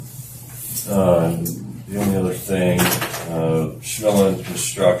The only other thing, Schmillen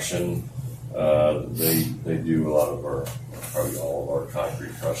Construction, they do a lot of our, probably all of our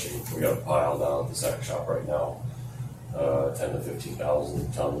concrete crushing. We got a pile down at the sack shop right now, 10 to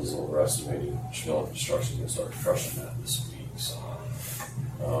 15,000 tons is what we're estimating. Schmillen Construction is going to start crushing that this week. So,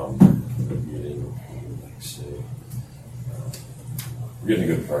 we're getting a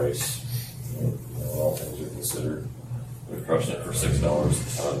good price. All things are considered. We're crushing it for $6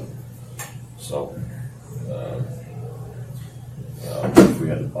 a ton. So, if we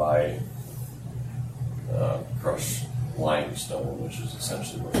had to buy crushed limestone, which is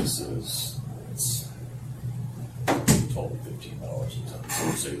essentially what this is, it's totally $15 a ton.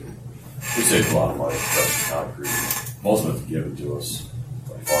 So we save a lot of money crushing concrete. Most of it's given to us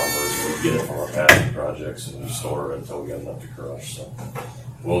by farmers. We get it from our past projects and we store it until we get enough to crush. So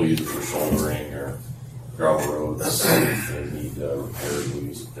we'll use it for shouldering or gravel roads. If they need repaired, we'll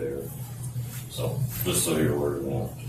use it there. So just so you're aware of that.